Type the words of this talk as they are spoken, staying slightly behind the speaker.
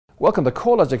Welcome to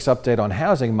CoreLogic's update on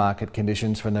housing market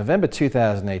conditions for November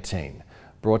 2018,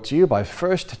 brought to you by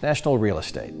First National Real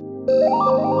Estate.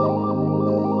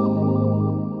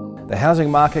 The housing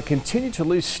market continued to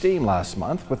lose steam last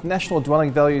month, with national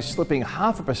dwelling values slipping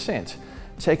 0.5%,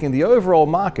 taking the overall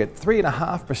market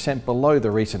 3.5% below the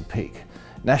recent peak.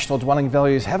 National dwelling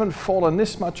values haven't fallen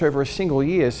this much over a single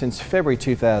year since February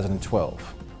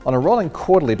 2012. On a rolling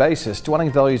quarterly basis,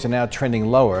 dwelling values are now trending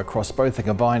lower across both the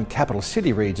combined capital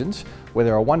city regions, where they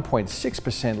are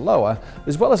 1.6% lower,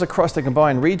 as well as across the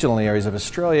combined regional areas of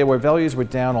Australia, where values were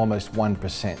down almost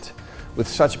 1%. With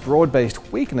such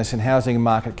broad-based weakness in housing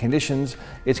market conditions,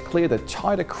 it's clear that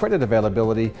tighter credit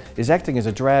availability is acting as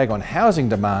a drag on housing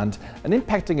demand and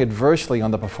impacting adversely on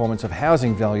the performance of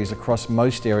housing values across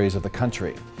most areas of the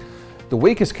country. The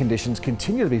weakest conditions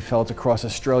continue to be felt across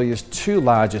Australia's two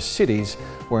largest cities,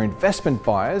 where investment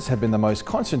buyers have been the most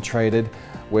concentrated,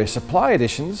 where supply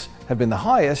additions have been the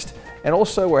highest, and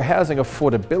also where housing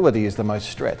affordability is the most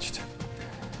stretched.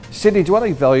 Sydney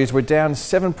dwelling values were down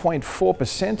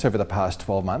 7.4% over the past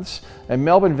 12 months, and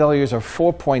Melbourne values are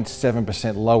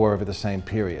 4.7% lower over the same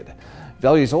period.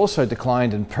 Values also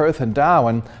declined in Perth and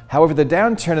Darwin. However, the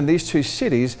downturn in these two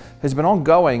cities has been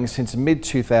ongoing since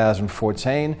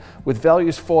mid-2014, with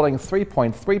values falling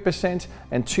 3.3%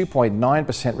 and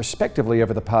 2.9% respectively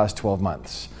over the past 12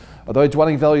 months. Although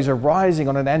dwelling values are rising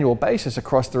on an annual basis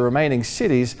across the remaining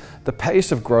cities, the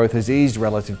pace of growth has eased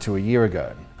relative to a year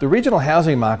ago. The regional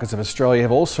housing markets of Australia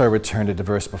have also returned to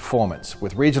diverse performance,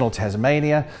 with regional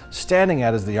Tasmania standing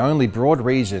out as the only broad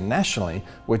region nationally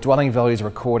where dwelling values are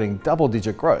recording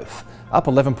double-digit growth, up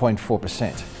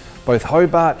 11.4%. Both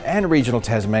Hobart and regional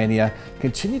Tasmania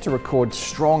continue to record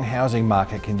strong housing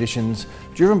market conditions,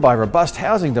 driven by robust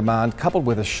housing demand coupled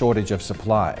with a shortage of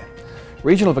supply.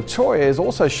 Regional Victoria is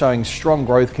also showing strong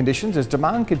growth conditions as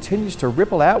demand continues to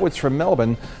ripple outwards from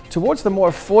Melbourne towards the more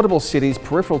affordable cities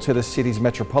peripheral to the city's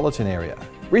metropolitan area.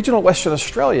 Regional Western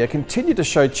Australia continued to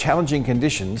show challenging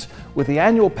conditions, with the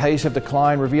annual pace of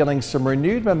decline revealing some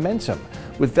renewed momentum,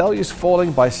 with values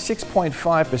falling by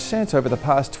 6.5% over the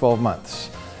past 12 months.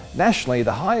 Nationally,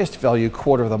 the highest value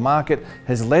quarter of the market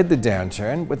has led the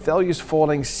downturn, with values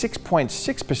falling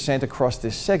 6.6% across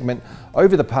this segment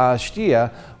over the past year,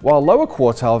 while lower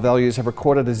quartile values have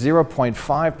recorded a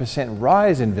 0.5%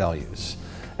 rise in values.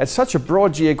 At such a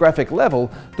broad geographic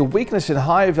level, the weakness in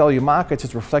higher value markets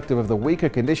is reflective of the weaker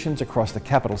conditions across the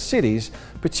capital cities,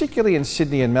 particularly in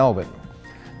Sydney and Melbourne.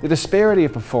 The disparity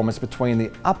of performance between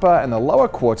the upper and the lower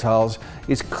quartiles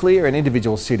is clear in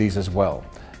individual cities as well.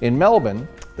 In Melbourne,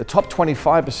 the top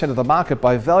 25% of the market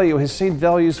by value has seen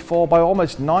values fall by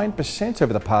almost 9%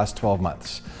 over the past 12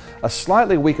 months. A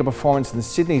slightly weaker performance in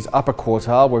Sydney's upper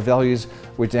quartile, where values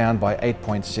were down by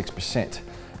 8.6%.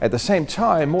 At the same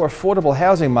time, more affordable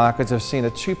housing markets have seen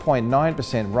a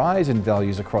 2.9% rise in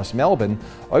values across Melbourne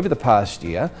over the past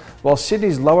year, while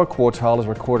Sydney's lower quartile has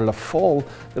recorded a fall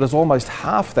that is almost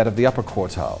half that of the upper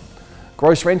quartile.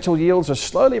 Gross rental yields are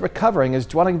slowly recovering as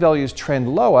dwelling values trend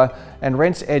lower and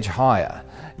rents edge higher.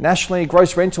 Nationally,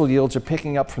 gross rental yields are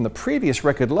picking up from the previous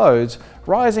record lows,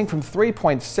 rising from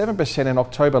 3.7% in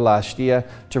October last year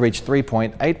to reach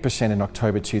 3.8% in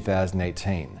October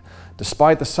 2018.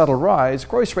 Despite the subtle rise,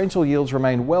 gross rental yields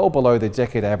remain well below the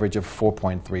decade average of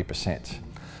 4.3%.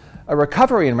 A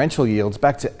recovery in rental yields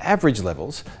back to average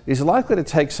levels is likely to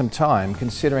take some time,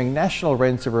 considering national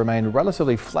rents have remained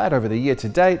relatively flat over the year to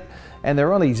date, and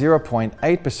they're only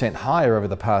 0.8% higher over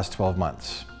the past 12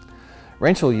 months.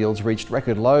 Rental yields reached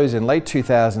record lows in late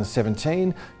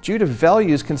 2017 due to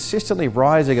values consistently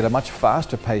rising at a much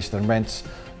faster pace than rents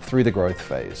through the growth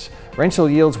phase. Rental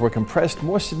yields were compressed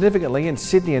more significantly in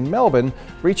Sydney and Melbourne,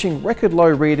 reaching record low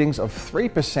readings of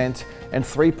 3% and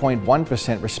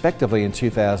 3.1% respectively in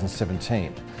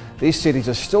 2017. These cities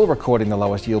are still recording the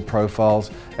lowest yield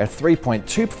profiles at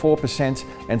 3.24%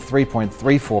 and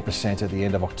 3.34% at the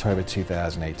end of October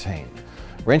 2018.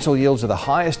 Rental yields are the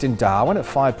highest in Darwin at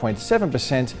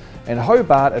 5.7% and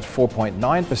Hobart at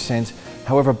 4.9%.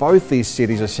 However, both these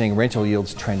cities are seeing rental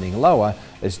yields trending lower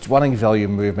as dwelling value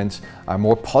movements are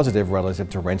more positive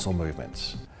relative to rental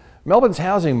movements. Melbourne's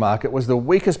housing market was the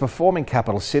weakest performing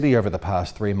capital city over the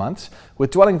past 3 months,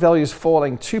 with dwelling values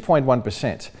falling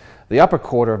 2.1%. The upper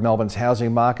quarter of Melbourne's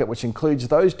housing market, which includes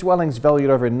those dwellings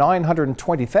valued over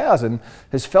 $920,000,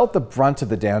 has felt the brunt of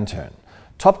the downturn.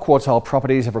 Top quartile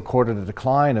properties have recorded a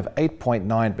decline of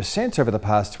 8.9% over the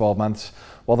past 12 months,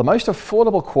 while the most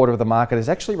affordable quarter of the market has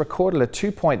actually recorded a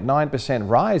 2.9%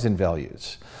 rise in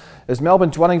values. As Melbourne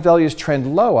dwelling values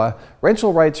trend lower,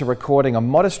 rental rates are recording a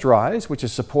modest rise, which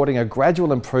is supporting a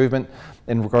gradual improvement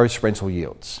in gross rental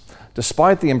yields.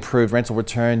 Despite the improved rental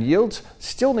return, yields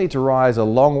still need to rise a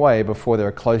long way before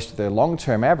they're close to their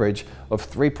long-term average of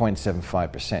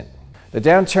 3.75%. The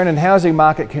downturn in housing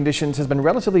market conditions has been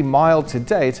relatively mild to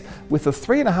date, with a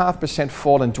 3.5%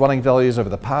 fall in dwelling values over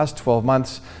the past 12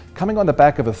 months coming on the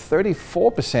back of a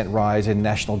 34% rise in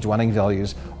national dwelling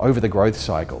values over the growth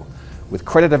cycle. With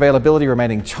credit availability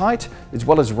remaining tight, as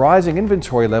well as rising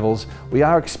inventory levels, we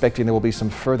are expecting there will be some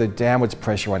further downwards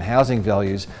pressure on housing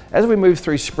values as we move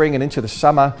through spring and into the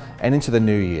summer and into the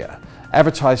new year.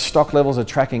 Advertised stock levels are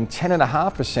tracking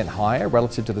 10.5% higher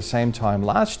relative to the same time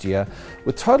last year,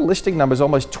 with total listing numbers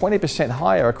almost 20%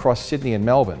 higher across Sydney and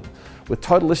Melbourne. With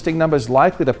total listing numbers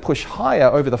likely to push higher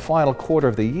over the final quarter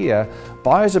of the year,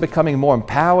 buyers are becoming more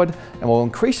empowered and will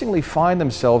increasingly find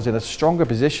themselves in a stronger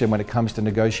position when it comes to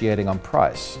negotiating on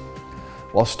price.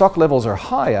 While stock levels are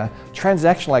higher,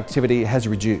 transactional activity has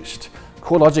reduced.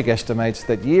 CoreLogic estimates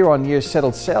that year-on-year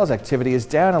settled sales activity is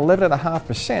down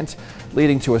 11.5%,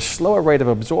 leading to a slower rate of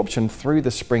absorption through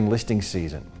the spring listing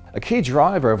season. A key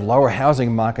driver of lower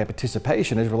housing market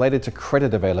participation is related to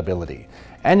credit availability.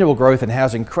 Annual growth in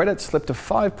housing credit slipped to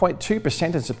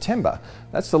 5.2% in September.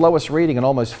 That's the lowest reading in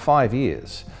almost 5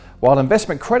 years. While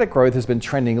investment credit growth has been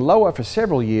trending lower for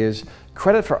several years,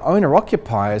 credit for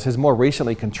owner-occupiers has more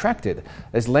recently contracted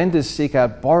as lenders seek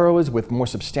out borrowers with more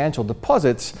substantial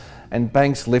deposits and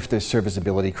banks lift their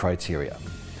serviceability criteria.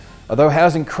 Although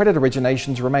housing credit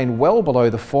originations remain well below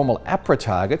the formal APRA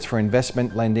targets for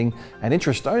investment lending and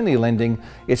interest-only lending,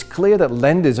 it's clear that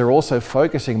lenders are also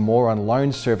focusing more on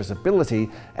loan serviceability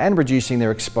and reducing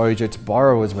their exposure to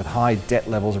borrowers with high debt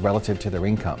levels relative to their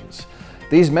incomes.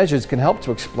 These measures can help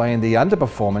to explain the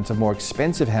underperformance of more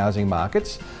expensive housing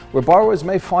markets, where borrowers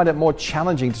may find it more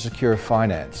challenging to secure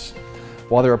finance.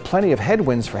 While there are plenty of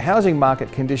headwinds for housing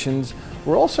market conditions,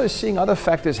 we're also seeing other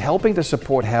factors helping to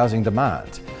support housing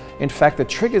demand. In fact, the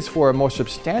triggers for a more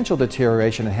substantial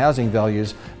deterioration in housing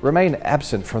values remain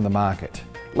absent from the market.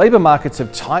 Labour markets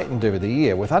have tightened over the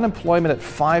year, with unemployment at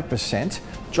 5%,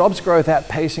 jobs growth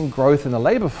outpacing growth in the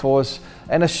labour force,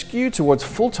 and a skew towards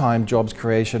full-time jobs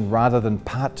creation rather than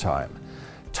part-time.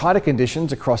 Tighter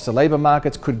conditions across the labour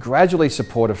markets could gradually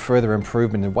support a further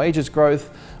improvement in wages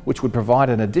growth, which would provide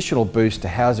an additional boost to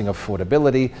housing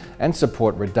affordability and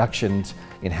support reductions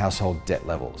in household debt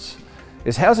levels.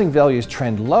 As housing values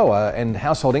trend lower and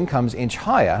household incomes inch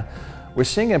higher, we're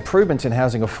seeing improvements in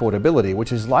housing affordability,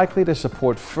 which is likely to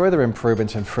support further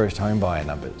improvements in first home buyer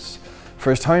numbers.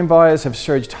 First home buyers have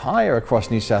surged higher across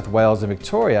New South Wales and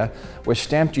Victoria, where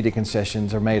stamp duty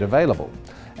concessions are made available.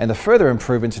 And the further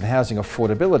improvements in housing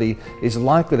affordability is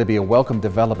likely to be a welcome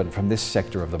development from this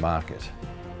sector of the market.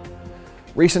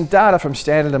 Recent data from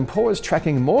Standard & Poor's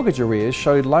tracking mortgage arrears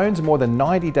showed loans more than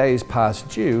 90 days past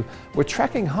due were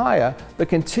tracking higher but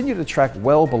continue to track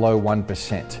well below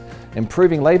 1%.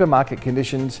 Improving labour market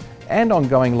conditions and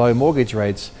ongoing low mortgage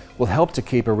rates will help to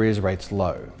keep arrears rates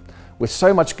low. With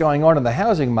so much going on in the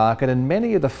housing market and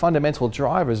many of the fundamental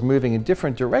drivers moving in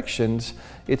different directions,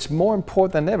 it's more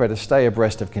important than ever to stay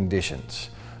abreast of conditions.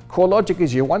 CoreLogic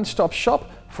is your one-stop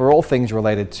shop for all things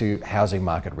related to housing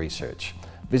market research.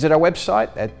 Visit our website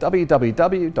at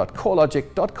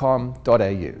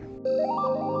www.corelogic.com.au.